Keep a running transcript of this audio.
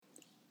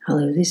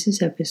Hello, this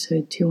is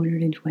episode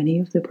 220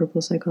 of the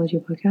Purple Psychology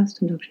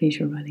Podcast. I'm Dr.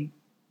 Nisha Riley.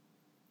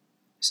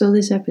 So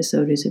this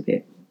episode is a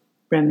bit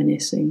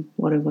reminiscing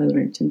what have I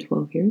learned in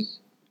 12 years.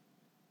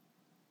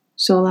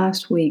 So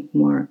last week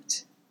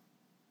marked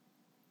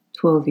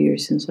 12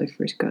 years since I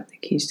first got the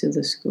keys to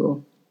the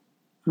school.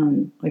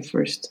 I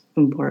first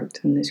embarked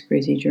on this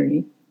crazy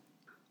journey.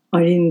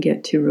 I didn't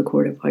get to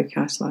record a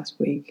podcast last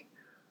week,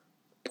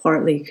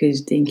 partly because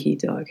Dinky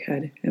Dog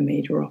had a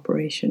major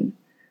operation.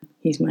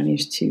 He's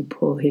managed to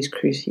pull his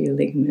cruciate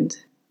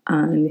ligament,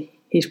 and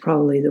he's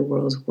probably the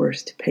world's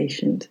worst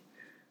patient.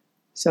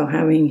 So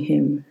having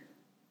him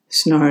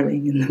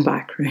snarling in the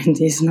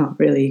background is not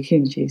really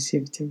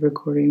conducive to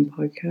recording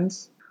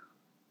podcasts.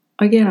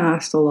 I get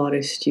asked a lot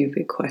of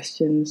stupid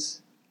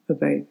questions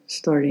about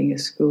starting a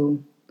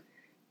school.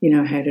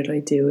 How did I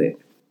do it?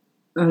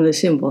 And the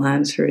simple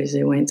answer is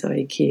I went to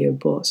IKEA,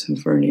 bought some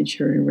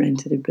furniture and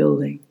rented a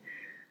building.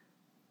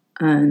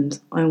 And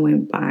I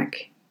went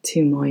back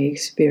to my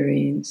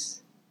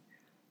experience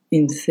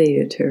in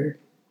theatre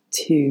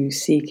to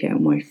seek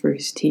out my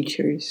first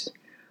teachers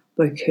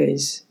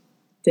because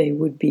they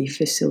would be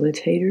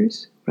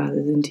facilitators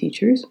rather than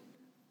teachers.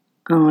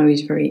 And I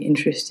was very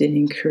interested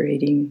in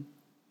creating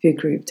the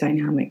group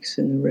dynamics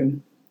in the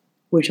room,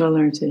 which I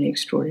learned an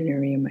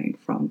extraordinary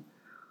amount from.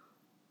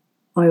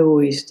 I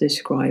always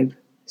describe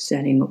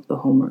setting up the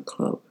homework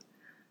club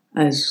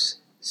as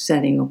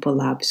setting up a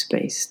lab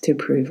space to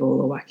prove all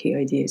the wacky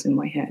ideas in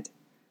my head.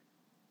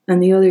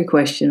 And the other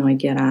question I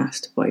get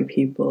asked by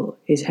people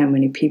is how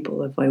many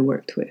people have I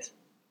worked with?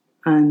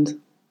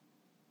 And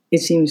it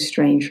seems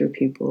strange for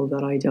people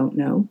that I don't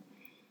know.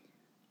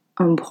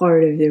 And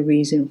part of the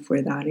reason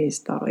for that is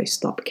that I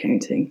stopped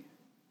counting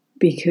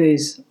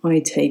because I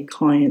take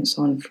clients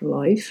on for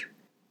life.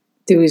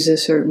 There was a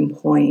certain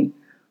point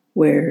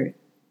where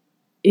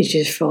it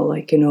just felt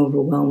like an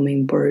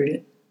overwhelming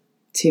burden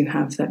to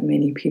have that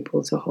many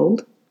people to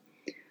hold.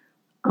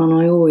 And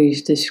I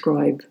always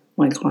describe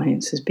my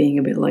clients as being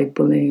a bit like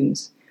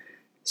balloons.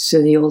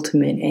 So the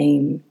ultimate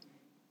aim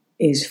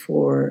is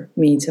for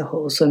me to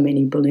hold so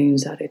many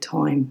balloons at a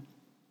time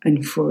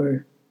and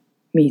for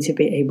me to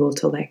be able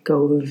to let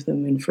go of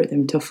them and for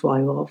them to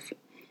fly off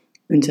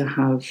and to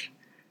have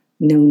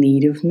no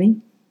need of me.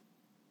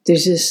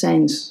 There's a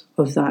sense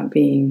of that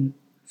being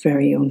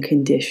very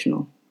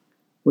unconditional,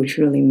 which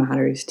really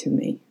matters to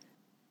me.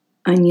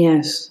 And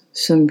yes,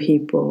 some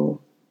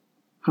people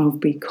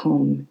have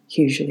become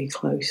hugely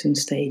close and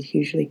stayed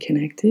hugely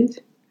connected.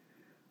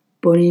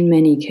 But in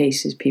many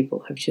cases,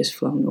 people have just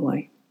flown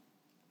away.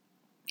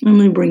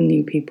 And they bring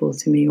new people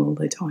to me all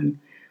the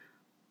time.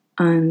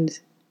 And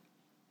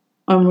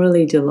I'm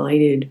really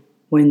delighted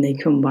when they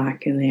come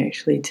back and they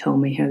actually tell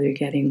me how they're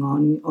getting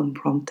on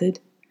unprompted.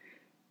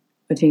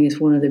 I think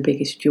it's one of the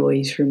biggest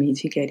joys for me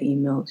to get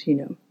emails,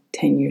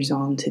 10 years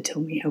on to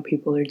tell me how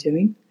people are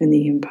doing and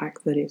the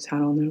impact that it's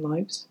had on their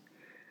lives.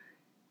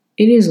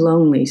 It is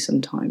lonely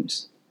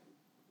sometimes,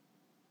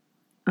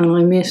 and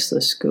I miss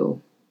the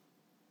school,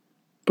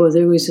 but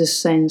there was a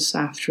sense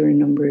after a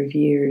number of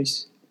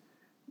years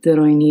that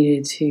I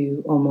needed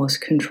to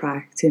almost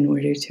contract in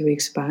order to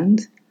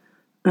expand,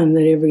 and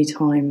that every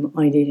time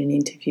I did an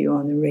interview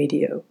on the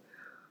radio,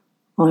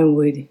 I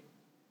would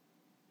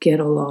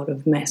get a lot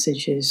of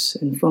messages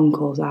and phone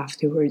calls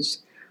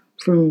afterwards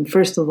from,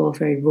 first of all,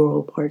 very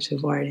rural parts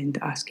of Ireland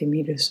asking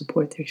me to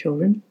support their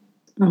children,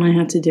 and I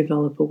had to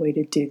develop a way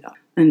to do that.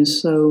 And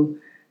so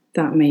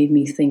that made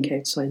me think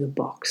outside the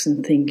box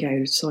and think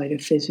outside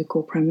of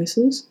physical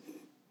premises.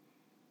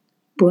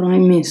 But I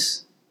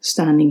miss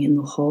standing in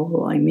the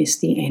hall. I miss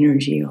the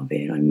energy of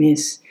it. I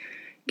miss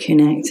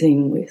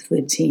connecting with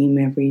the team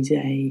every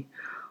day.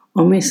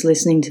 I miss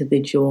listening to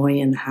the joy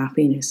and the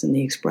happiness and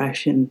the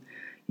expression.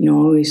 I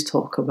always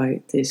talk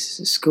about this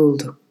school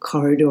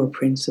corridor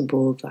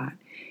principle that,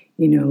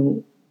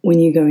 when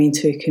you go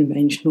into a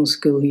conventional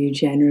school, you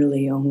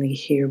generally only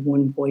hear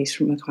one voice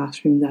from a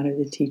classroom, that of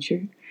the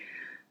teacher.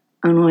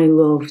 And I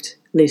loved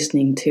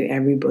listening to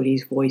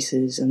everybody's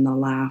voices and the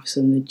laughs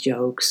and the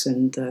jokes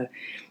and the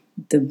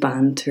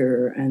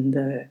banter and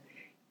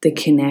the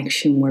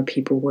connection where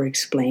people were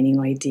explaining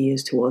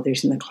ideas to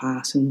others in the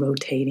class and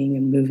rotating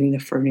and moving the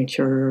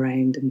furniture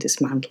around and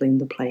dismantling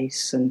the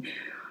place and,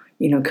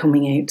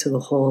 coming out to the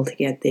hall to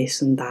get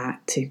this and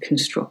that to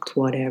construct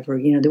whatever.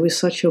 There was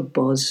such a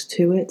buzz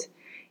to it.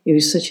 It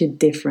was such a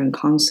different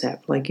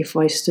concept. Like if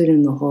I stood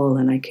in the hall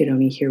and I could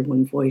only hear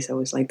one voice, I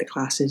was like, the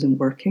class isn't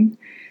working.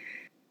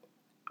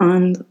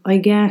 And I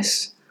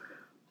guess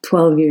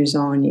 12 years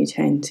on,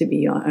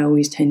 I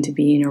always tend to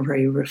be in a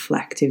very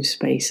reflective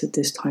space at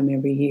this time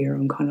every year.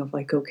 I'm kind of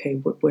like, okay,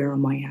 where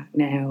am I at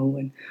now?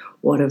 And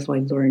what have I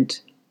learned?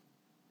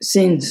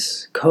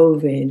 Since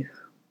COVID,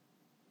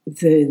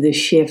 the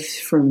shift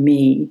for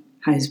me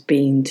has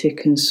been to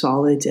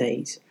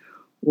consolidate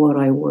what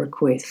I work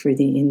with for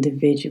the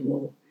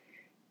individual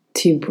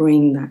to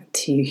bring that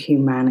to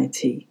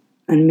humanity.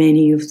 And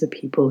many of the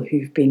people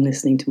who've been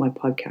listening to my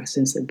podcast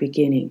since the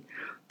beginning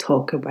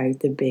talk about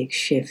the big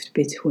shift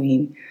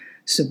between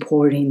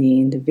supporting the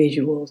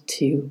individual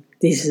to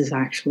this is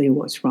actually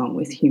what's wrong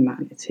with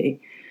humanity.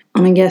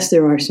 And I guess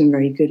there are some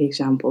very good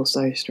examples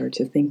that I start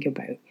to think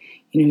about.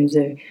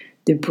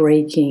 The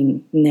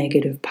breaking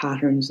negative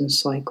patterns and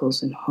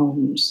cycles in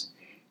homes,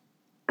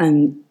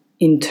 and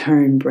in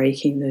turn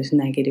breaking those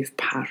negative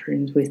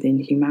patterns within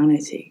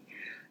humanity.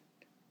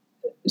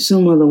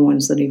 Some of the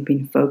ones that I've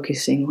been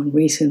focusing on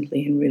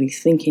recently and really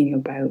thinking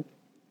about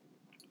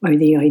are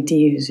the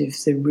ideas of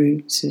the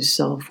roots of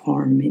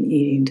self-harm and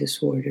eating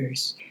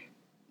disorders,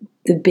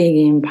 the big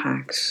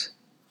impacts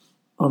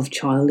of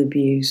child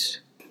abuse,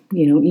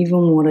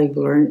 even what I've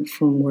learned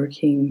from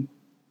working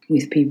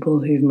with people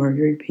who've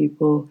murdered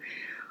people.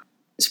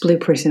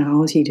 Split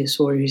personality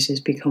disorders has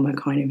become a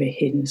kind of a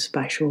hidden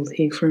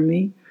specialty for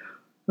me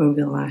over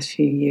the last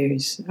few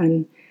years.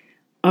 And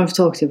I've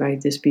talked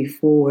about this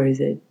before,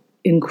 that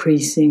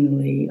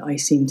increasingly I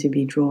seem to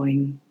be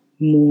drawing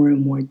more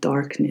and more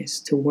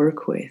darkness to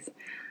work with.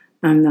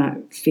 And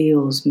that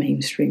feels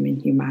mainstream in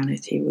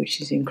humanity,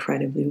 which is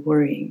incredibly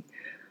worrying.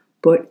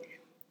 But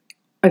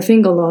I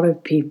think a lot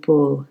of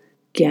people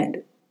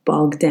get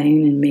bogged down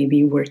in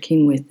maybe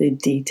working with the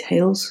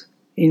details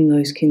in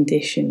those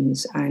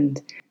conditions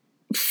and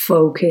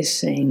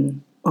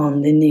focusing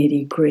on the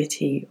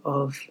nitty-gritty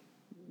of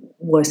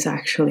what's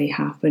actually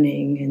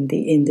happening in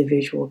the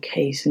individual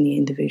case and the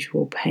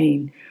individual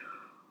pain.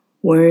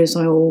 Whereas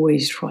I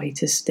always try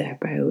to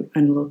step out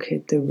and look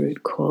at the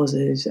root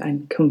causes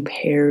and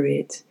compare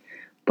it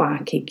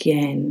back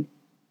again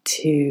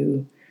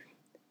to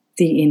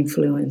the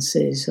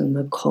influences and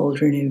the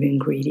cauldron of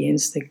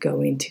ingredients that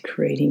go into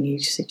creating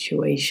each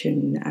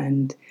situation,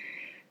 and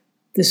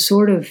the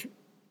sort of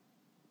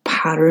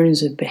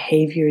patterns of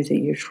behavior that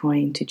you're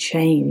trying to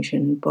change,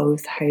 and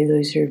both how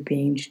those are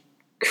being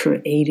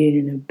created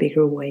in a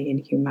bigger way in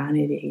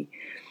humanity,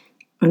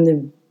 and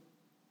the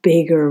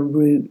bigger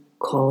root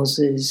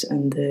causes,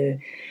 and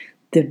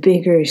the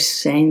bigger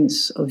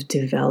sense of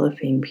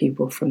developing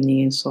people from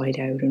the inside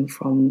out and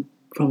from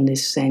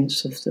this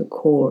sense of the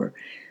core.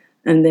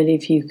 And that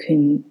if you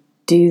can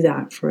do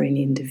that for an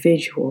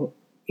individual,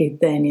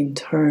 it then in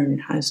turn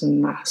has a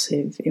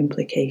massive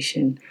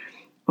implication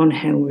on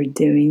how we're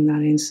doing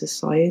that in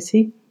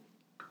society.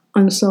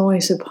 And so I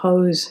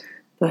suppose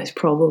that's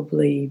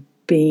probably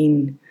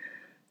been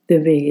the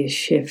biggest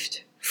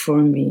shift for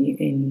me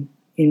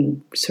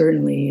in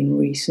certainly in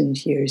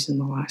recent years, in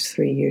the last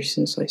 3 years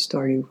since I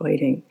started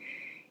writing,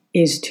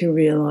 is to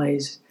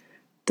realize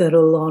that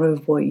a lot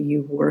of what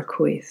you work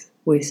with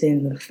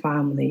within the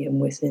family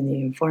and within the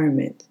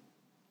environment,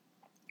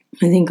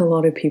 I think a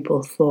lot of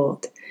people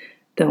thought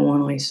that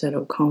when I set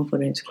up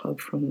Confidence Club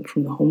from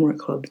the Homework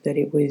Club, that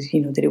it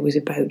was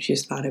about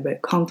just that,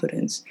 about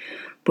confidence.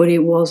 But it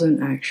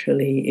wasn't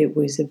actually. It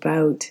was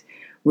about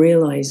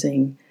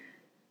realizing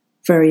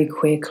very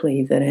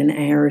quickly that an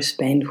hour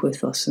spent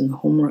with us in the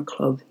Homework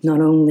Club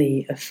not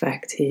only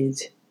affected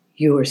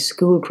your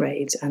school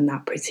grades and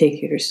that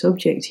particular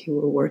subject you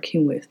were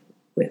working with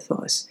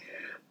us,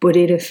 but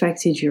it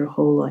affected your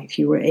whole life.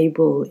 You were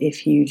able,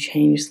 if you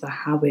changed the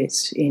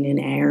habits in an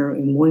hour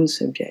in one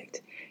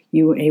subject,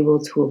 you were able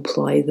to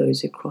apply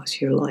those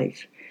across your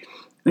life.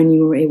 And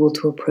you were able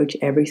to approach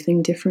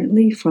everything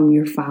differently, from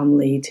your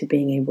family to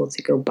being able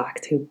to go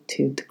back to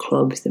the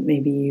clubs that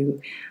maybe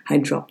you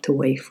had dropped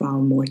away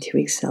from, or to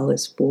excel at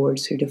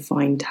sports, or to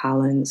find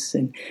talents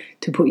and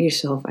to put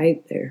yourself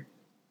out there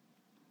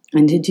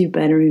and to do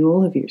better in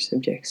all of your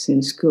subjects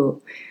in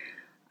school.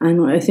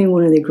 And I think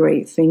one of the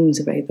great things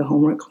about the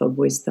Homework Club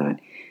was that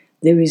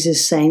there was a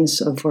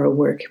sense of our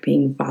work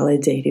being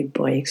validated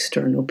by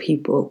external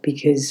people,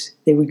 because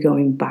they were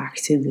going back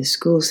to the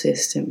school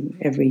system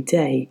every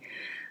day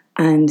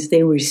and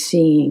they were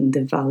seeing the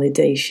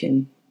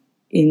validation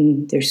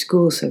in their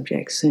school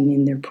subjects and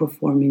in their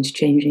performance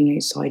changing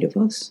outside of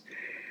us.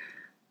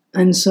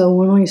 And so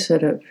when I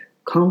set up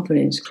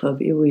Confidence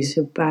Club, it was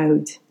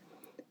about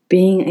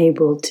being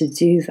able to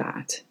do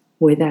that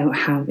without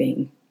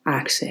having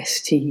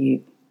access to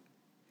you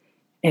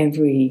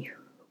every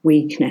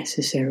week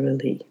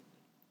necessarily,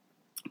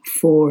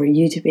 for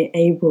you to be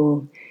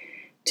able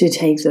to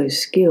take those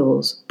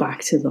skills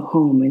back to the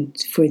home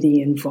and for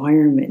the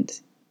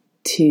environment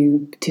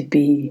to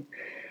be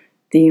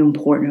the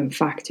important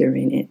factor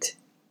in it,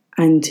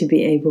 and to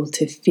be able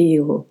to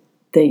feel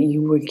that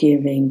you were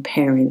giving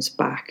parents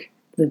back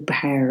the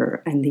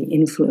power and the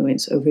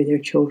influence over their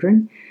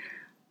children,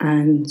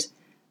 and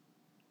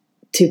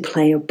to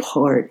play a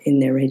part in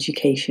their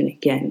education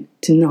again,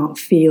 to not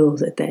feel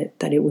that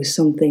it was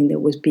something that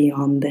was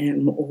beyond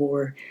them,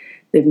 or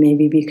that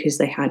maybe because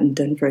they hadn't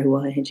done very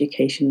well in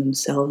education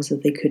themselves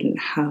that they couldn't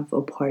have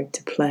a part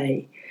to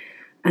play,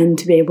 and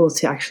to be able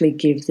to actually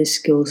give the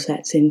skill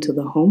sets into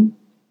the home.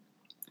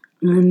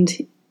 And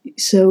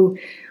so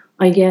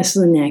I guess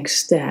the next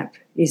step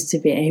is to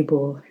be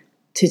able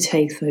to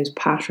take those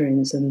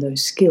patterns and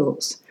those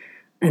skills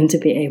and to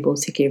be able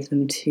to give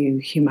them to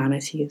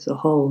humanity as a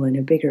whole in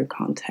a bigger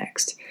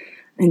context,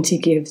 and to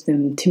give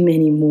them to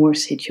many more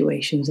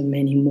situations and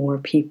many more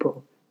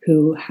people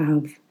who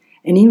have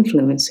an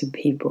influence in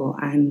people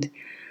and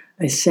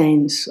a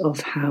sense of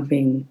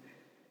having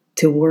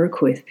to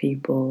work with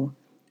people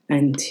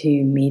and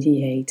to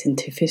mediate and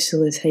to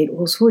facilitate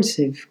all sorts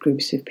of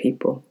groups of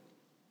people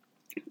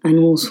and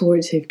all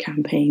sorts of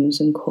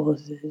campaigns and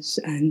causes,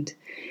 and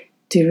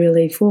to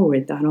really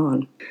forward that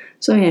on.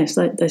 So yes,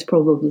 that's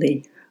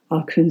probably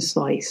a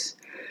concise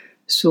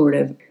sort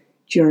of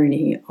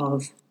journey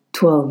of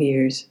 12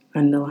 years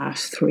and the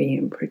last 3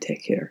 in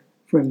particular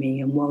for me,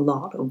 and a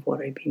lot of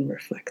what I've been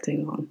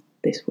reflecting on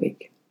this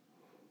week.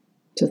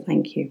 So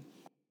thank you.